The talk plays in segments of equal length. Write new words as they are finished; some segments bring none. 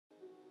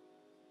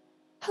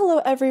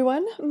Hello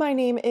everyone, my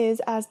name is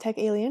Aztec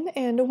Alien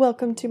and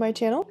welcome to my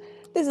channel.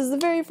 This is the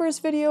very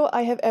first video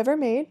I have ever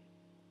made.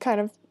 Kind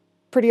of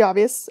pretty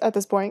obvious at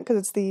this point because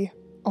it's the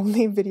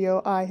only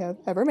video I have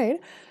ever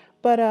made.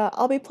 But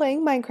I'll be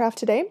playing Minecraft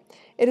today.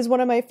 It is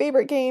one of my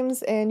favorite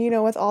games, and you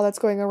know, with all that's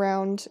going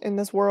around in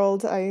this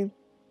world,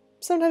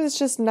 sometimes it's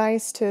just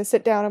nice to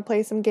sit down and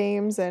play some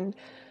games and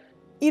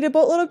eat a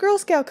boatload of Girl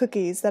Scout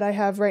cookies that I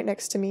have right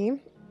next to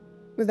me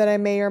that I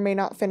may or may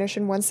not finish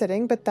in one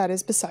sitting, but that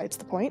is besides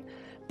the point.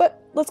 But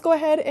let's go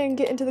ahead and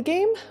get into the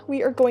game.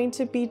 We are going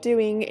to be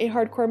doing a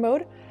hardcore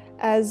mode.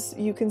 As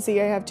you can see,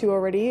 I have two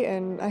already,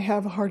 and I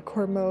have a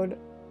hardcore mode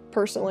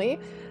personally.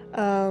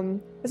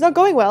 It's not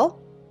going well.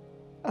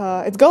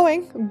 It's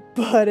going,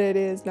 but it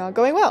is not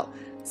going well.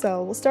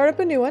 So we'll start up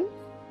a new one.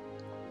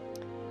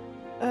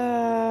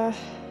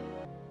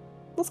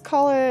 Let's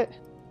call it...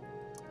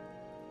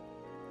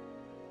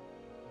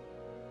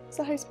 Is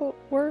that how you spell?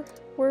 We're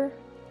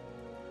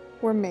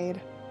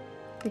made.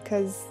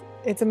 Because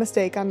it's a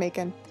mistake I'm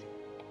making.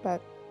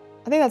 But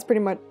I think that's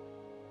pretty much...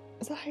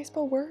 Is that how you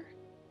spell were?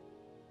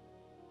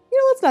 You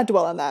know, let's not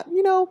dwell on that.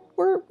 You know,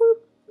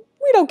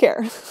 we don't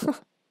care.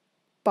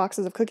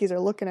 Boxes of cookies are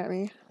looking at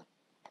me.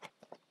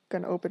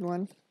 Gonna open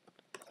one.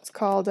 It's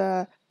called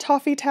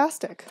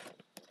Toffee-tastic.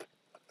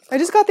 I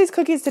just got these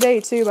cookies today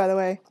too, by the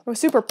way. I was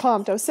super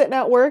pumped. I was sitting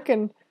at work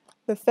and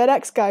the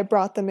FedEx guy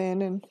brought them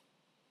in and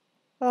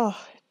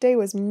oh, day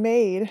was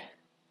made.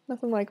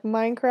 Nothing like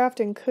Minecraft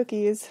and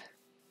cookies.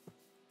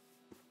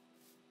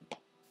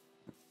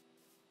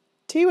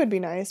 Tea would be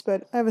nice,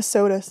 but I have a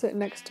soda sitting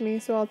next to me,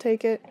 so I'll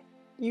take it.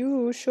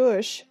 You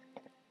shush.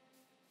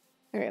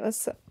 Alright,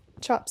 let's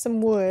chop some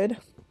wood.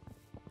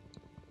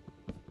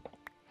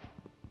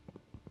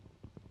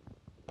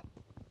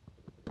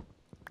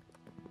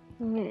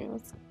 Alright,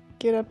 let's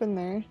get up in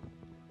there.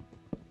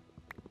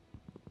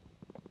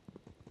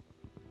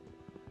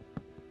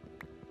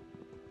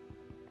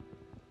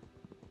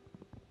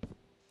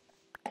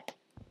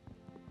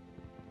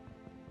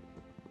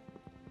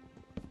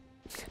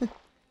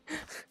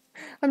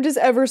 I'm just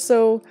ever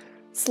so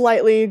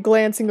slightly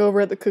glancing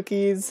over at the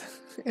cookies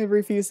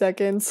every few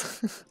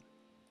seconds.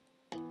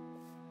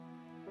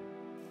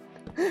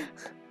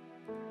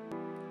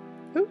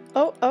 Ooh,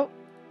 oh.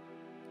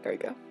 There we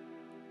go.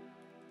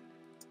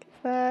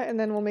 Get that, and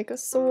then we'll make a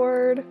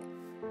sword.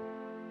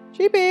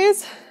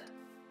 Sheepies!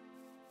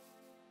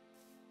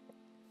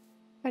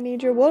 I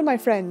need your wool, my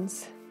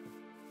friends.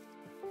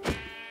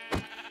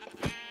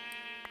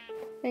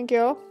 Thank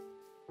you.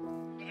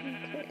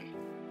 Okay.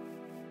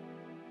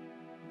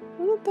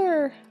 Wasn't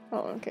there...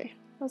 Oh, okay.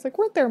 I was like,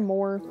 weren't there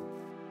more?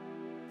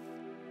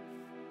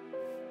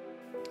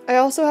 I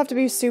also have to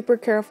be super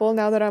careful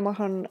now that I'm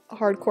on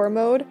hardcore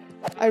mode.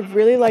 I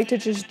really like to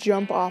just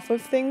jump off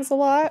of things a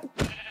lot.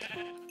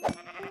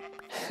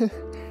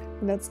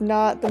 And that's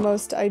not the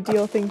most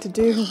ideal thing to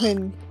do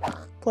when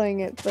playing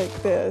it like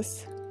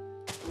this.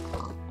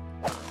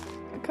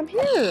 Come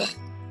here!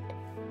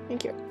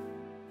 Thank you.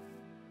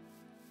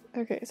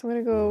 Okay, so I'm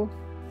gonna go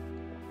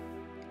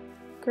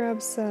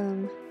grab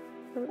some...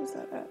 Where was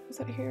that at? Is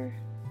that here?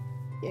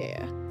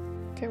 Yeah.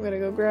 Okay, I'm gonna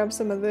go grab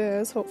some of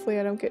this. Hopefully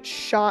I don't get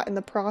shot in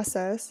the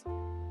process.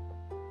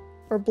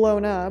 Or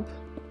blown up.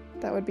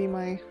 That would be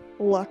my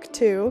luck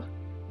too.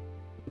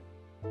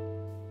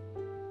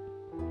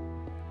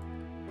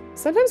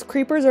 Sometimes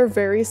creepers are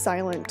very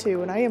silent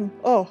too, and I am...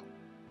 Oh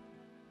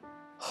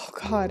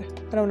god.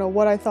 I don't know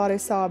what I thought I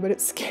saw, but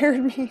it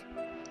scared me.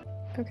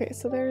 Okay,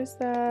 so there's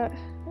that.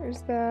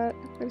 There's that.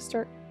 I'm gonna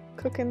start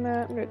cooking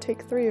that. I'm gonna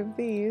take 3 of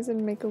these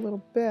and make a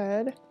little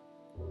bed.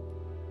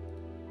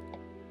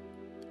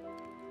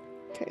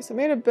 Okay, so I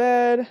made a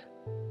bed.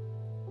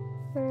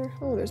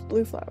 Oh, there's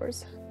blue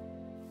flowers.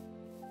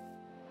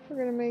 We're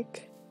gonna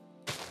make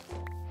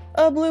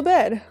a blue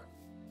bed.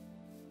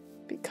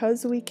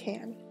 Because we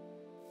can.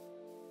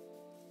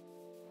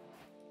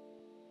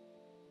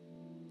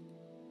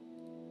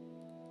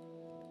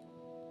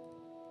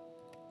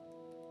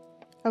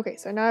 Okay,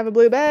 so now I have a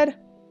blue bed.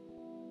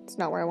 It's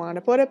not where I wanted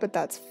to put it, but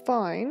that's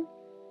fine.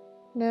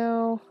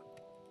 Now,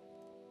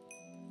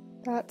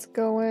 that's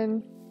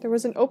going... There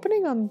was an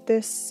opening on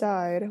this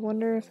side. I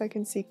wonder if I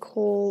can see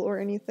coal or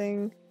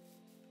anything.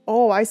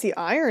 Oh, I see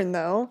iron,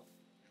 though.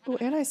 Oh,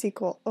 and I see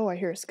coal. Oh, I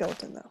hear a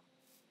skeleton, though.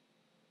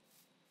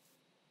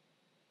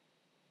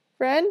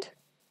 Friend?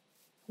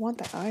 I want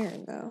that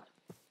iron, though.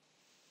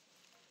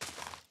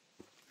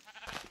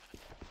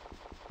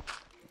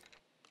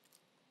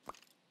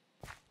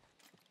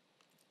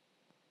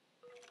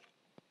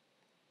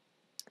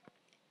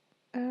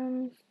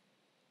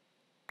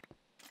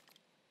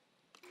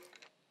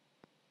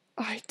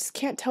 I just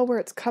can't tell where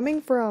it's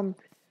coming from.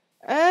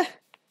 Gonna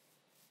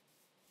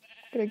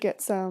get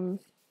some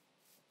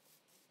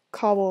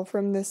cobble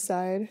from this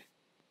side. And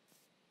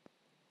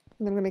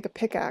then I'm gonna make a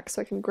pickaxe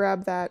so I can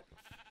grab that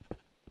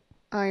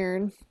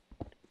iron.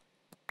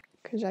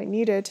 Because I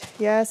need it.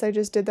 Yes, I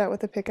just did that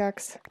with a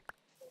pickaxe.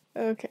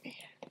 Okay.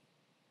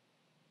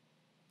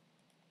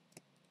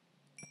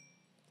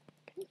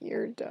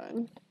 You're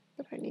done.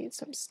 But I need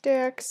some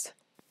sticks.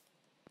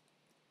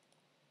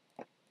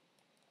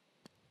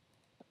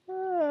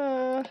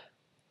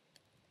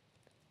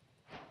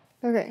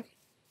 Okay.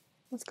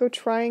 Let's go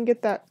try and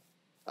get that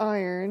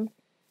iron.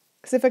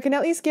 Because if I can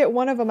at least get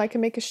one of them, I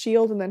can make a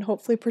shield and then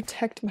hopefully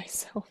protect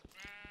myself.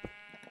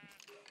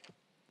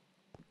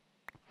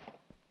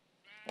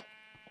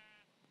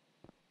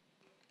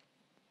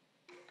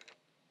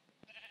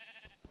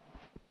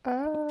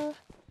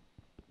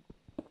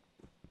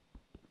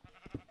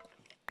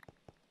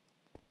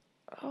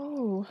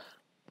 Oh.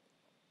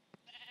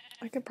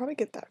 I could probably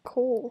get that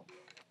coal.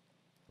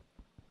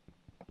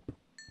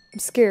 I'm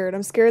scared.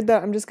 I'm scared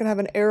that I'm just gonna have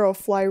an arrow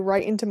fly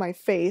right into my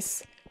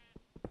face.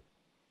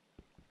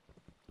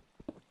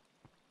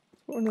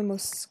 One of the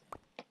most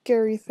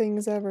scary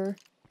things ever.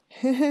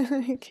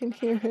 I can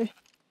hear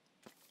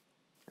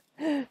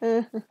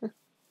it.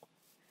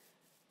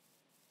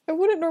 I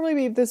wouldn't normally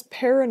be this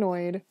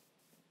paranoid,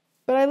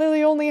 but I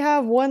literally only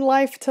have one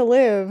life to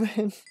live.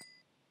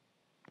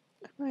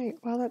 Right,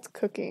 while that's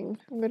cooking,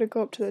 I'm gonna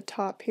go up to the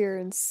top here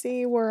and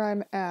see where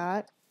I'm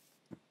at.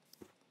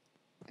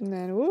 And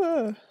then,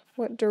 whoa,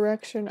 what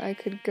direction I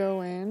could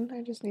go in.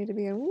 I just need to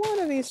be in one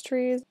of these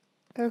trees.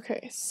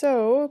 Okay,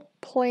 so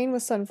plain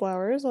with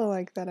sunflowers. I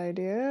like that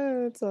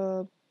idea. It's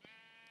a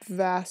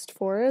vast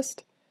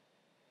forest.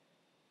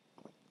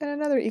 And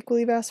another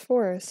equally vast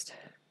forest.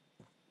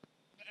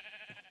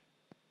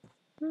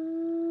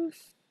 I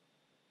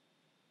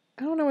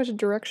don't know which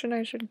direction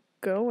I should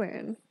go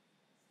in.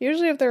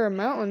 Usually if there are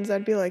mountains,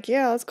 I'd be like,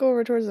 yeah, let's go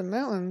over towards the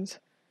mountains.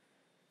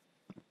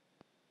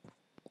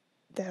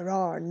 There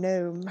are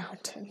no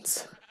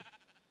mountains.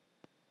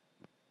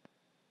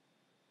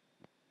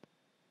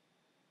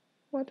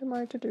 What am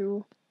I to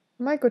do?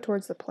 I might go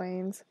towards the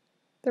plains.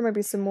 There might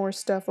be some more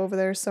stuff over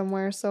there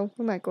somewhere, so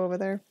we might go over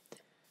there.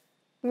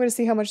 I'm going to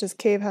see how much this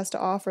cave has to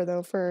offer,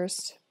 though,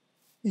 first.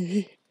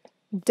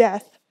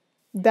 Death.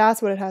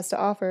 That's what it has to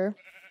offer.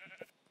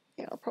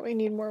 Yeah, I'll probably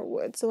need more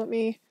wood, so let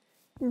me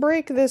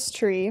break this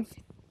tree. And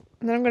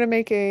then I'm going to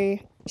make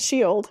a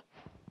shield.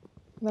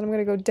 And then I'm going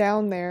to go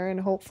down there and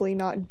hopefully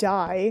not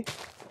die.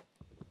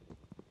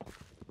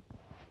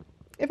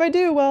 If I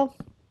do, well,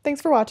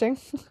 thanks for watching.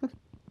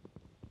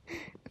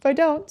 If I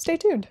don't, stay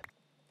tuned.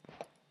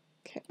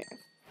 Okay.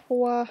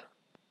 Wah.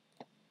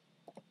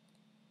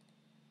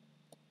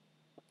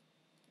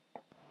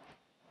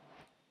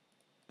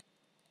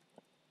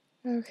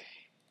 Okay.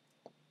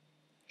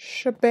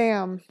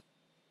 Shabam.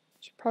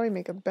 Should probably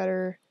make a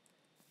better...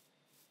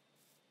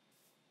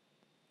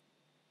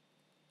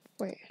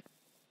 Wait.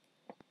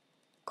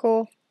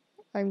 Cole,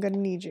 I'm gonna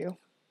need you.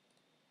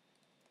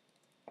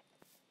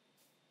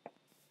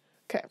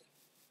 Okay.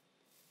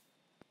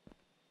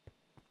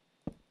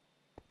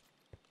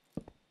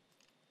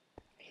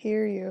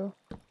 Hear you.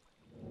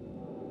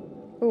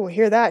 Ooh,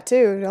 hear that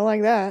too. Don't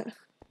like that. Okay,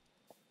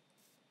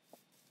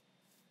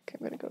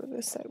 I'm gonna go to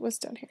this side. What's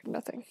down here?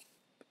 Nothing.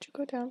 Would you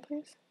go down,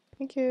 please?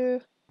 Thank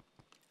you.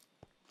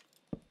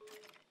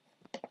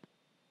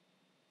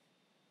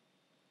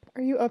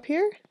 Are you up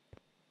here?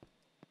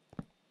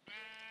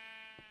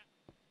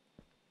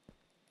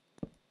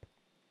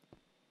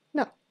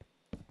 No.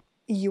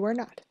 You are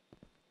not.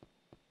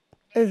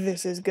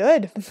 This is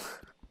good.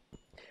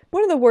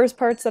 One of the worst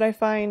parts that I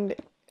find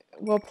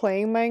while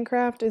playing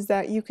Minecraft is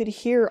that you could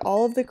hear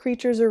all of the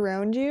creatures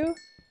around you,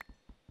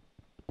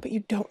 but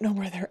you don't know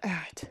where they're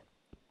at.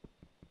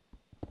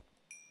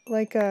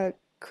 Like,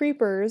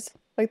 creepers,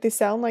 like they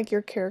sound like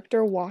your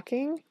character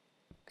walking,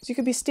 because you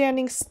could be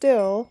standing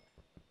still,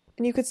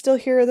 and you could still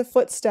hear the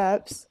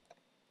footsteps,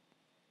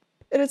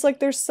 and it's like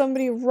there's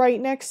somebody right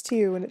next to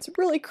you, and it's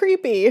really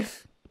creepy.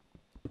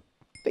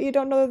 But you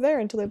don't know they're there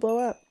until they blow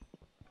up.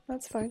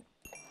 That's fine.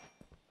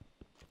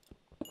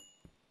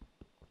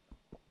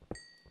 I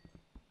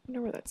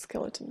wonder where that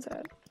skeleton's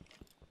at.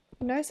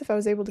 Nice if I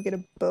was able to get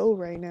a bow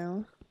right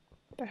now.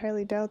 But I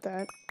highly doubt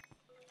that.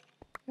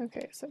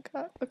 Okay, so I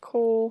got the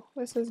coal.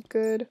 This is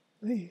good.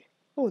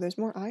 Oh, there's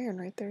more iron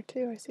right there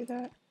too. I see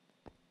that.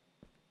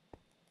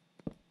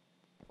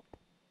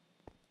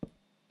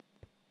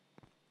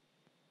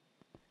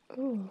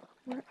 Oh,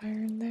 more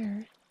iron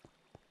there.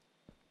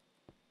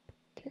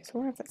 Okay, so I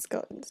wonder if that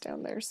skeleton's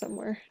down there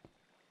somewhere.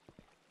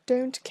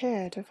 Don't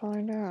care to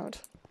find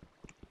out.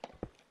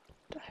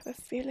 But I have a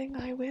feeling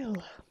I will.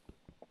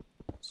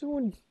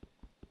 Soon.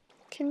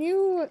 Can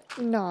you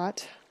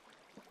not?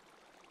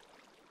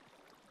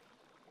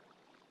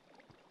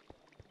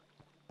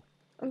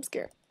 I'm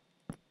scared.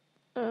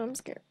 I'm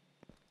scared.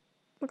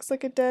 Looks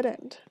like a dead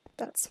end.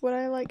 That's what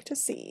I like to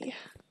see.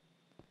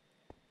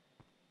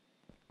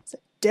 It's a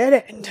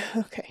dead end.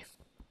 Okay.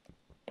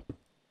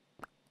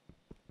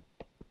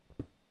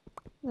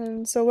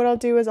 And so what I'll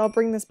do is I'll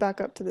bring this back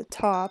up to the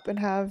top and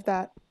have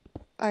that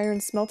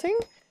iron smelting.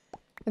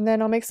 And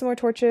then I'll make some more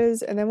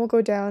torches and then we'll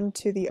go down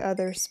to the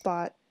other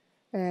spot.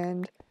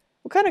 And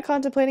I'm kind of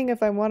contemplating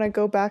if I want to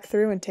go back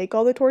through and take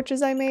all the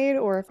torches I made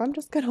or if I'm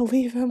just going to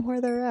leave them where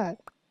they're at.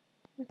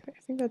 Okay,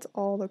 I think that's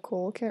all the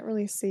coal. Can't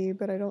really see,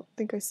 but I don't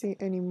think I see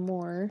any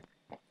more.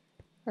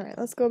 Alright,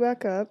 let's go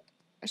back up.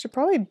 I should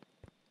probably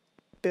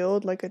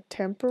build like a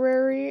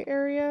temporary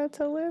area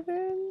to live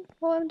in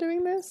while I'm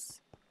doing this.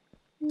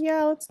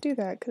 Yeah, let's do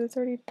that because it's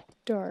already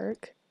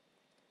dark.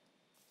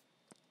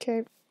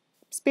 Okay,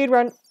 speed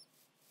run.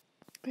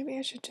 Maybe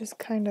I should just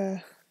kind of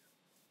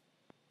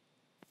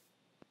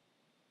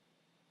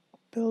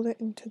build it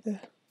into the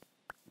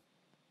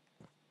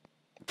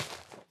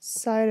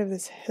side of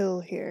this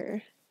hill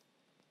here.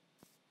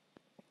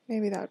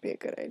 Maybe that would be a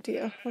good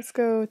idea. Let's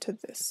go to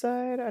this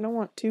side. I don't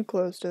want too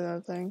close to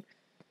that thing.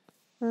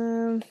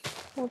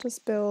 We'll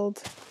just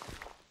build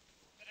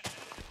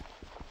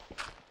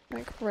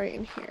like right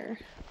in here.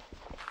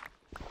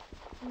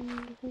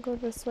 And we'll go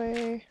this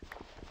way.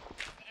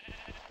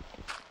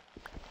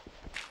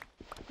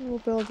 And we'll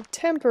build a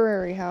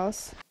temporary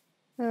house.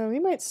 We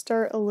might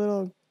start a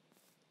little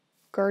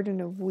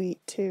garden of wheat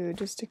too,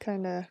 just to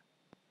kind of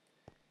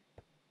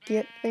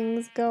get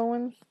things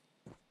going.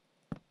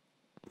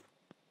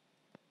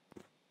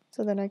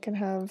 So then I can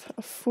have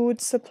a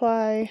food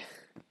supply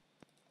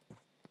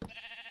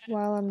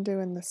while I'm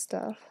doing this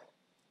stuff.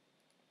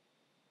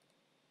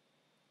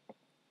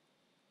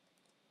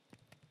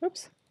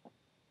 Oops.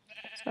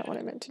 That's not what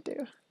I meant to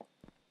do.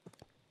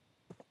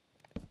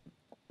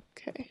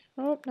 Okay.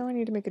 Oh, now I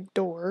need to make a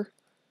door.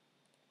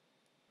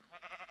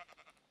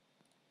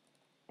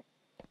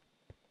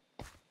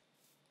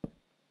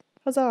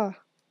 Huzzah!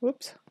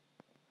 Whoops.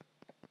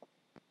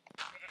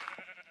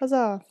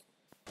 Huzzah!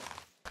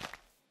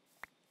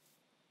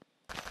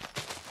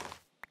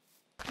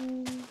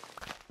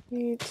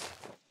 8,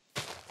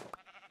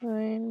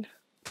 9.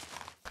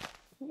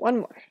 One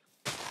more.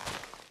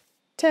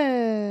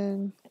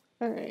 10.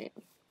 Alright.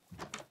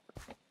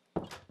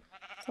 So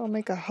I'll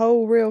make a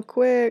hoe real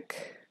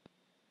quick.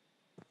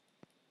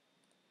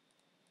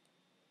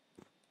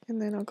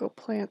 And then I'll go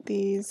plant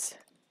these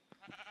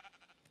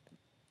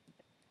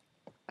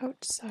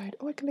outside.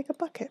 Oh, I can make a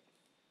bucket.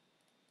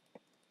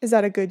 Is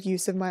that a good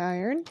use of my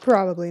iron?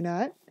 Probably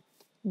not.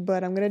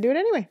 But I'm going to do it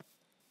anyway.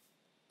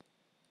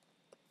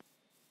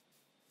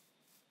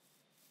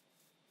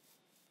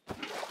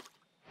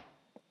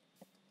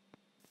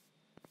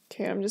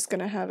 Okay, I'm just going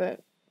to have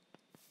it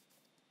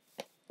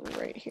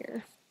right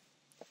here.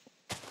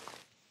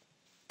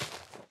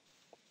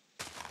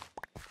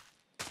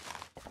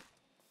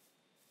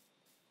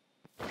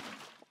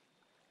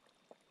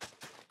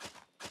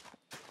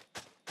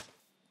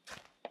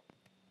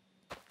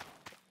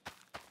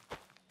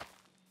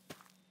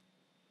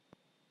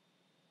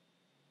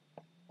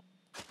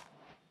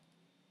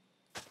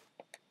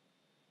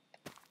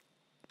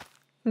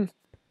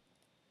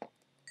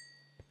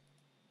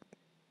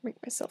 Make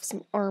myself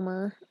some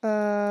armor.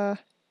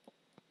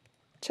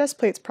 Chest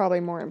plate's probably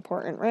more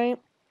important, right?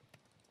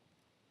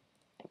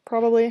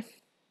 Probably.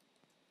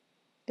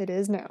 It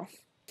is now.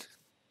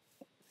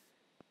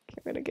 Okay,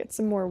 I'm gonna get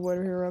some more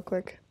wood here real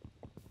quick.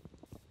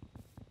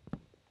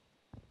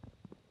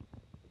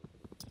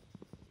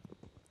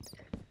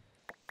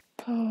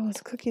 Oh,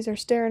 those cookies are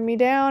staring me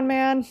down,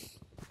 man.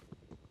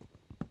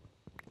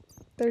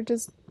 They're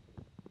just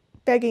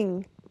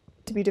begging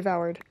to be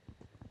devoured.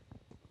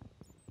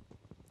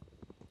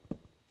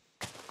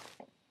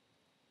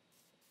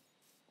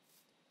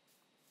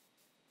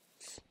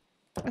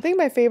 I think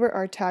my favorite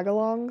are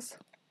tagalongs.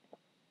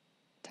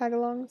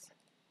 Tagalongs?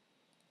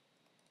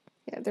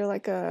 Yeah, they're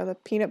like the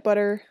peanut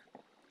butter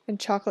and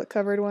chocolate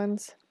covered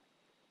ones.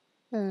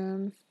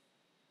 What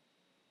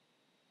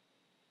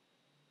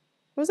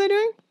was I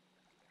doing?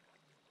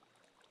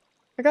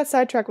 I got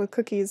sidetracked with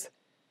cookies.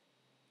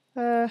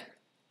 What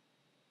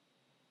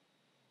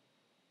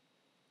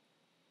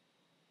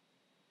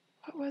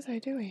was I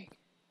doing?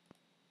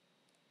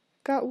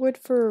 Got wood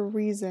for a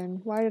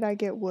reason. Why did I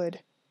get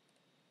wood?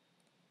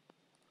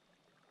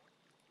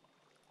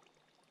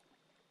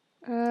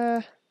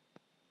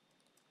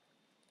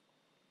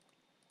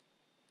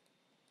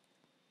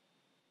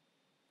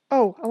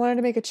 Oh, I wanted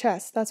to make a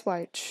chest. That's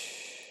why.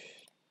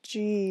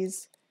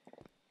 Jeez.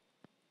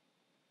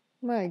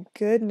 My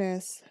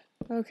goodness.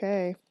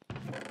 Okay.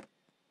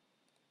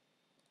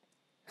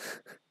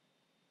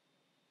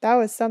 That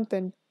was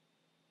something.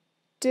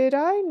 Did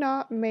I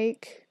not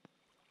make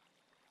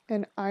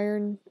an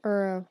iron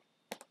or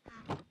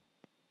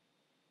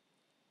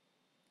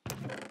a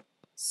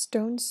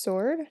stone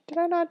sword? Did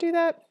I not do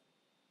that?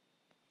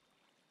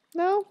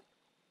 No?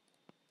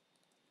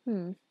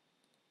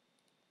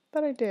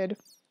 Thought I did.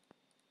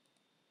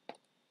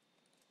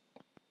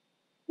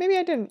 Maybe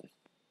I didn't.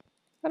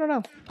 I don't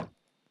know.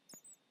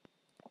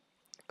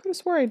 Could have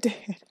swore I did.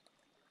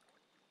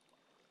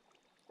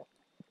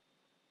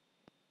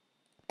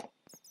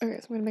 Okay,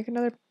 so I'm gonna make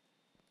another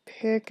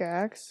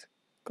pickaxe.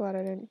 Glad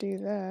I didn't do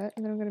that.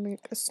 And then I'm gonna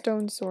make a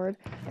stone sword.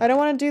 I don't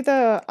want to do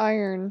the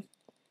iron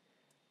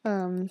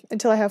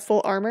until I have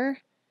full armor,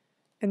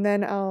 and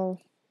then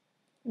I'll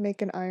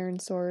make an iron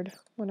sword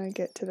when I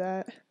get to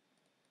that.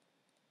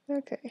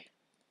 Okay.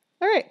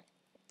 Alright.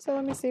 So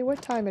let me see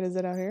what time it is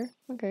out here.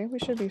 Okay, we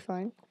should be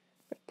fine.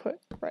 Put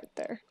right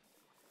there.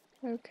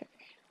 Okay.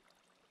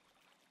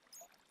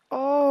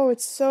 Oh,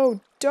 it's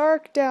so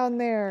dark down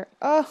there.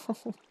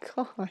 Oh,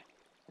 God. I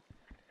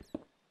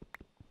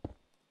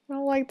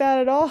don't like that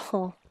at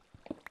all.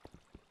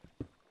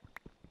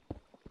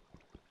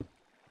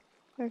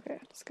 Okay,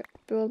 just gotta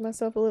build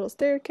myself a little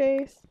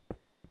staircase.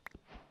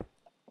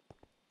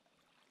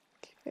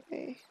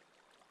 Okay.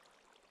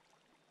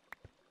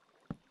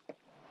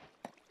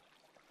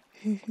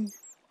 I'm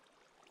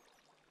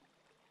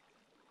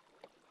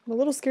a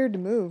little scared to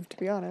move, to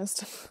be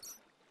honest.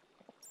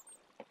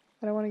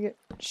 I don't want to get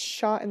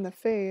shot in the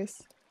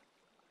face.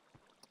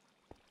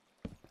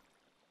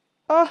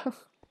 Oh!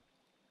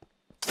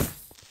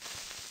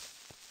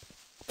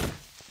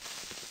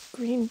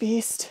 Green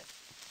beast.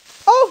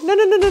 Oh! No,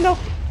 no, no, no, no!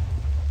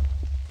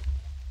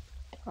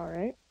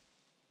 Alright.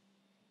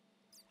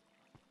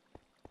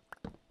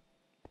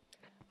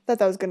 Thought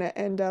that was gonna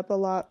end up a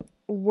lot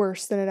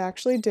worse than it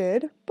actually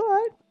did,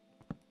 but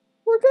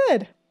we're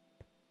good.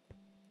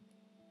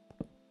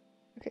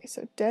 Okay,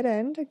 so dead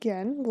end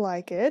again,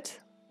 like it.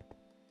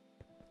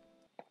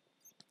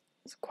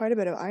 There's quite a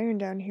bit of iron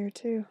down here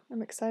too.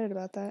 I'm excited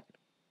about that.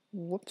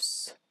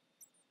 Whoops.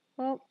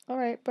 Well,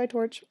 alright, bye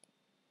torch.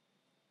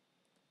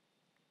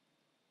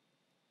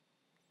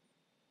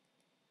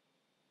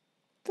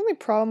 The only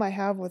problem I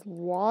have with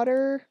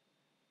water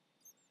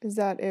is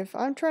that if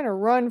I'm trying to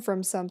run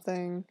from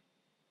something,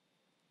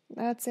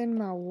 that's in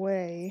my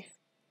way.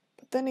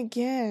 But then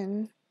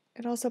again,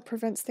 it also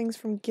prevents things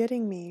from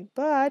getting me,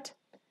 but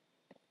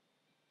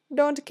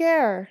don't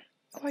care.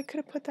 Oh, I could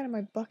have put that in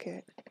my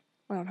bucket.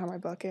 I don't have my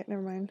bucket,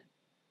 never mind.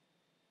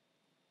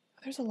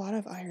 There's a lot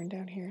of iron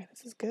down here.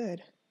 This is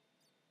good.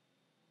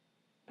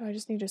 Oh, I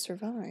just need to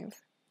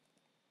survive.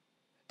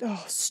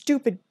 Oh,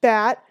 stupid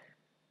bat!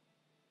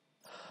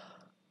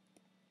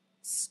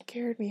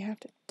 Scared me half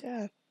to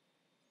death.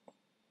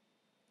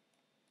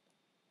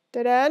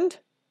 Dead end?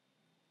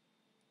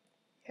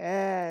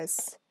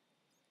 Yes.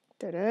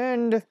 Dead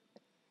end.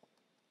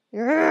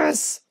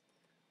 Yes!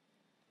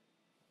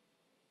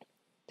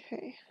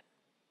 Okay.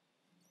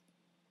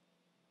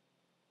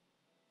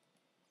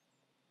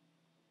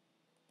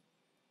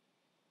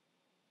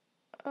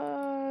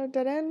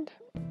 Dead end?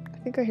 I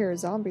think I hear a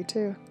zombie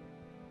too.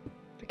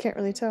 I can't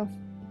really tell.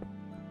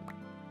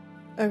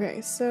 Okay,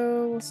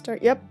 so we'll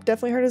start. Yep,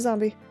 definitely heard a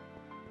zombie.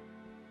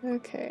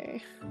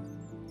 Okay.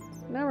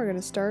 Now we're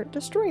gonna start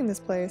destroying this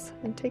place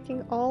and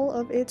taking all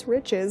of its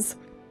riches.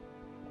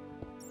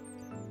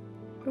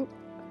 Oop,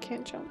 I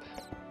can't jump.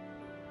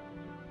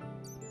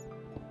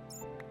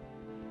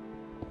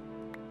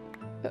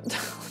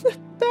 The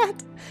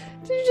bat!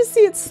 Did you just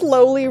see it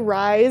slowly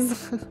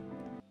rise?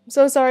 I'm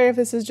so sorry if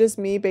this is just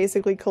me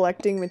basically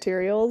collecting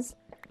materials.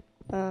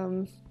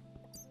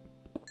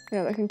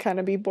 Yeah, that can kind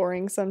of be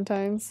boring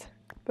sometimes.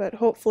 But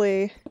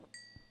hopefully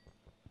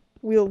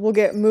we'll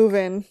get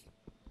moving.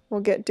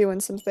 We'll get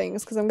doing some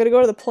things, because I'm gonna go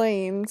to the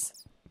plains,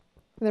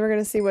 and then we're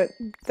gonna see what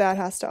that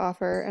has to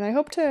offer. And I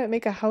hope to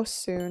make a house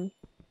soon,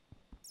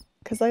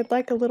 because I'd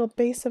like a little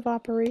base of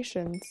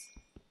operations.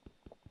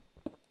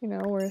 You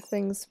know, where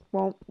things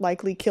won't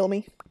likely kill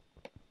me.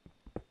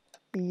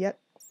 Yep.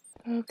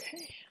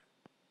 Okay.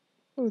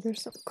 Oh,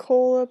 there's some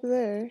coal up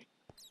there. I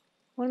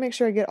want to make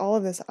sure I get all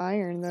of this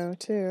iron, though,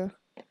 too.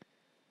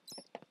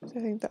 So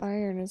I think the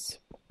iron is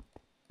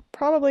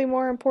probably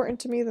more important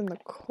to me than the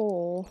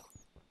coal.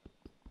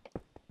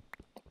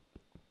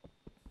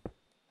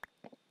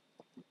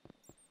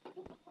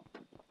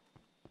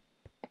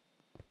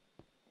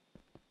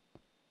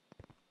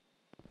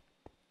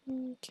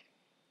 Okay.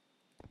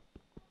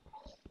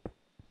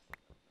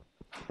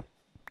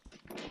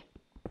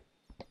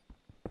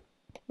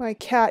 My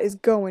cat is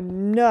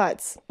going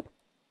nuts.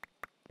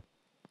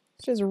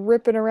 It's just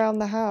ripping around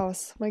the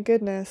house. My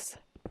goodness.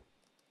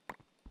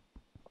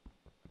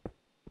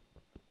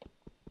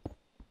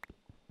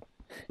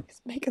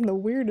 He's making the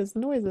weirdest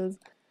noises.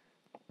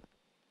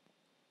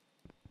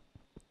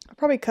 I'll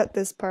probably cut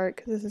this part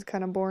because this is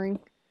kind of boring.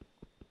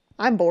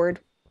 I'm bored.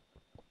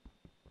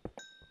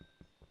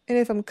 And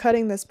if I'm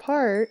cutting this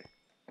part,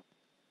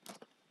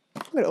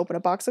 I'm going to open a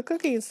box of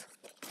cookies.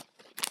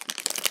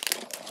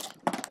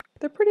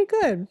 They're pretty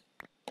good.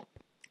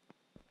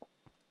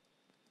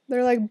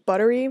 They're like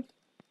buttery.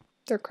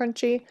 They're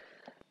crunchy.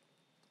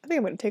 I think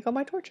I'm going to take all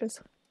my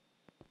torches.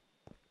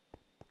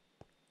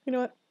 You know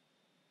what?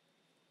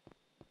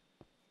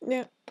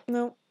 Yeah.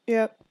 No.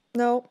 Yeah.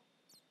 No.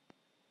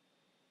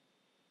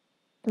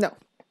 No.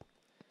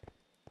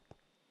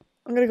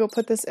 I'm going to go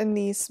put this in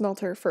the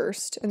smelter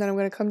first. And then I'm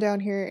going to come down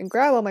here and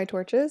grab all my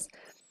torches.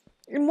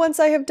 And once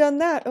I have done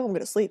that... Oh, I'm going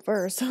to sleep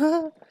first.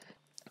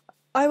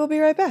 I will be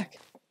right back.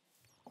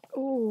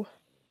 Ooh.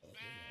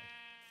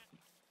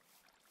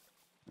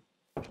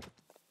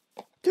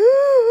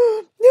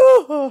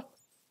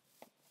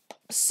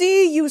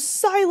 See, you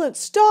silent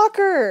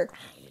stalker!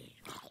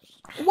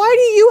 Why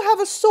do you have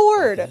a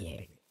sword?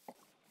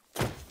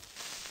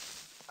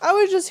 I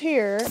was just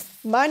here,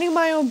 minding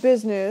my own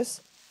business,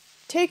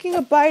 taking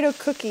a bite of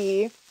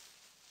cookie.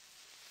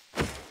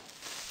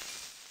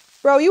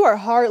 Bro, you are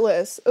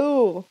heartless.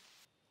 Ooh.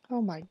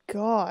 Oh my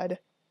god.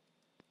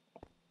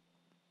 I'm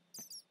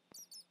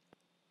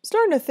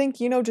starting to think,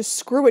 you know, just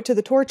screw it to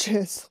the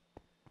torches.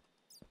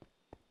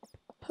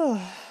 But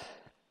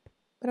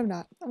I'm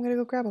not. I'm gonna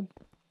go grab them.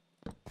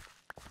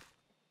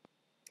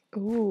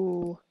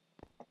 Ooh.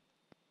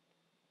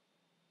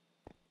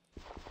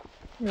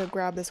 I'm gonna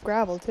grab this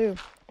gravel too.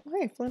 Oh,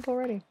 hey, flint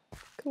already.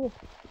 Cool.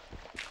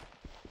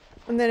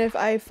 And then if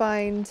I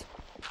find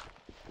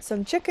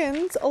some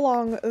chickens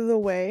along the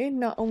way,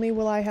 not only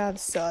will I have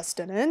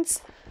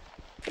sustenance,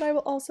 but I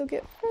will also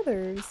get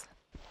feathers.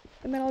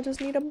 And then I'll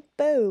just need a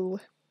bow.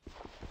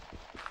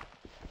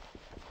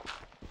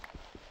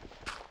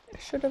 I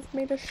should have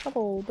made a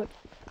shovel, but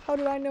how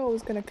did I know I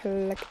was gonna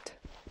collect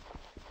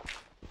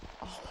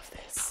all of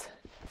this?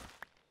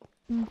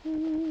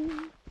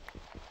 Mm-hmm.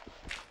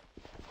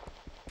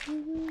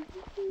 Mm-hmm.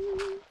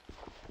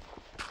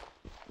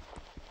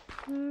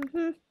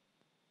 Mm-hmm.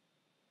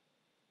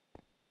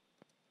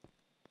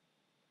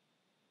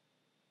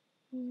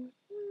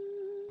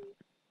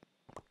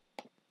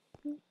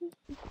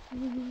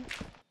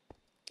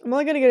 I'm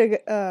only gonna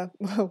get a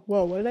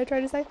whoa, what did I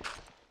try to say?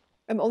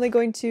 I'm only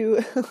going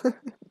to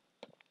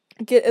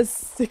get a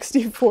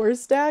 64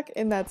 stack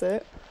and that's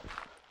it.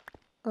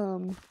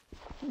 Because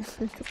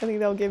I think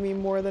that'll give me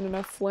more than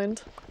enough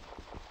flint.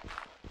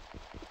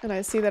 And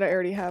I see that I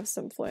already have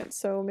some flint,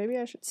 so maybe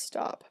I should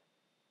stop.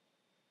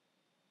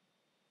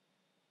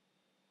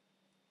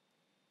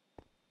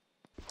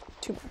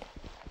 Two more.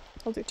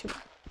 I'll do two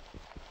more.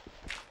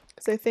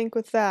 Because I think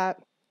with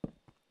that,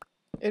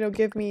 it'll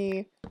give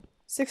me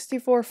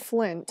 64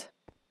 flint.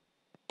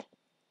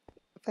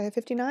 If I have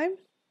 59?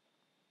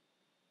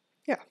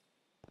 Yeah.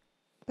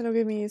 That'll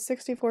give me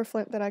 64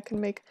 flint that I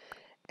can make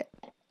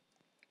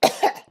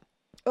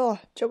oh,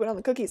 choking on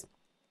the cookies.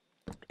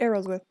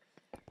 Arrows with.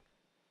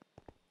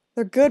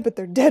 They're good, but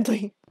they're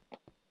deadly.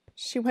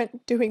 She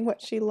went doing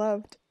what she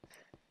loved.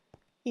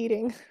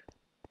 Eating.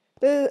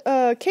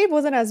 The cave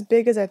wasn't as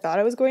big as I thought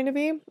it was going to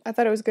be. I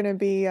thought it was going to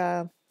be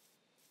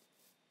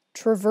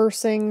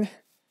traversing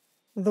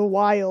the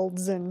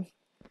wilds and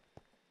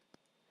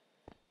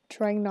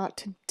trying not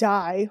to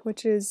die,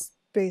 which is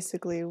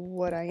basically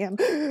what I am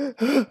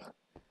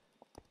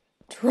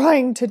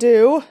trying to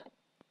do.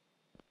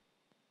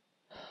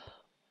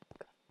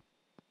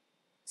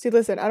 See,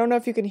 listen, I don't know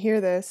if you can hear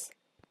this.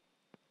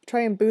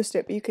 Try and boost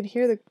it, but you can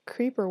hear the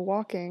creeper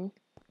walking.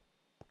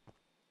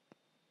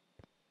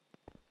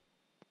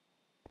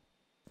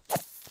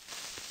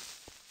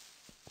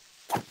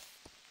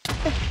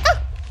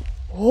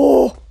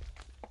 Oh!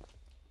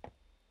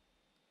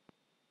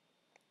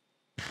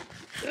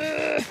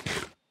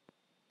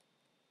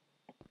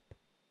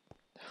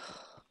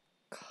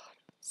 God.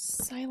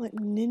 Silent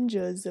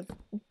ninjas of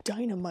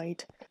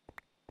dynamite.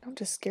 I'm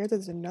just scared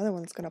there's another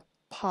one that's gonna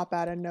pop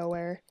out of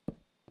nowhere.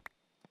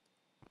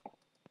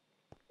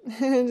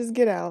 Just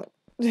get out.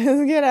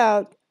 Just get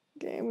out.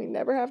 Okay, we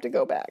never have to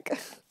go back.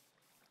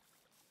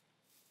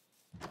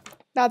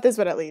 Not this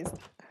one, at least.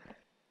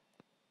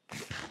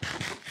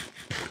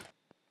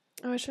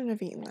 Oh, I shouldn't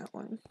have eaten that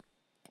one.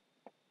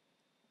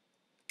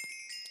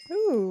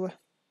 Ooh.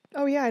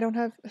 Oh yeah, I don't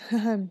have...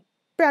 I'm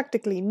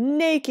practically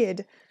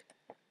naked.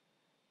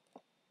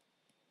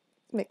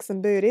 Make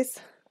some booties.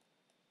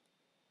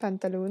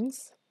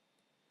 Pantaloons.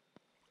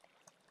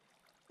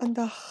 And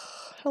a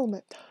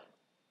helmet.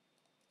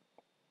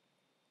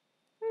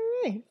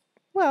 Alright.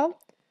 Well,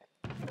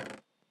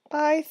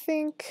 I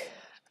think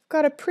I've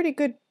got a pretty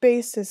good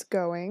basis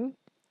going.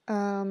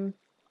 I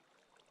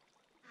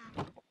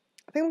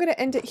think I'm going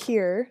to end it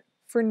here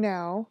for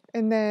now.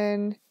 And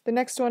then the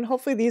next one,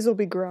 hopefully these will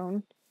be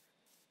grown.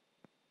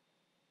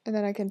 And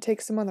then I can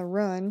take some on the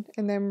run.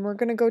 And then we're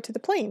going to go to the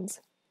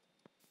plains.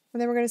 And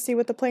then we're going to see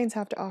what the plains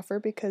have to offer,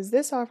 because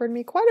this offered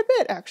me quite a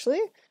bit,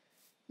 actually.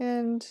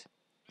 And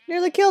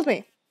nearly killed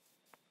me.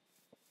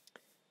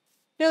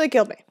 Nearly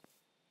killed me.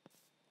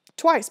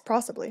 Twice,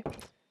 possibly.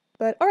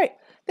 But alright,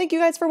 thank you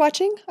guys for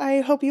watching.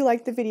 I hope you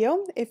liked the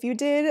video. If you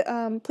did,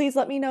 please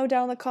let me know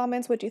down in the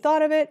comments what you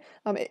thought of it.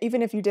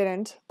 Even if you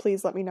didn't,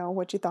 please let me know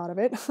what you thought of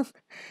it.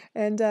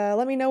 And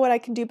let me know what I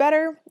can do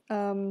better,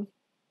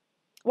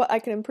 what I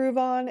can improve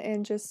on,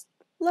 and just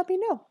let me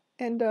know.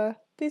 And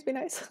please be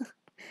nice.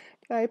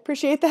 I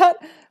appreciate that.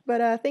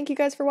 But thank you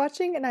guys for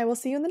watching, and I will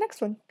see you in the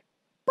next one.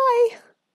 Bye!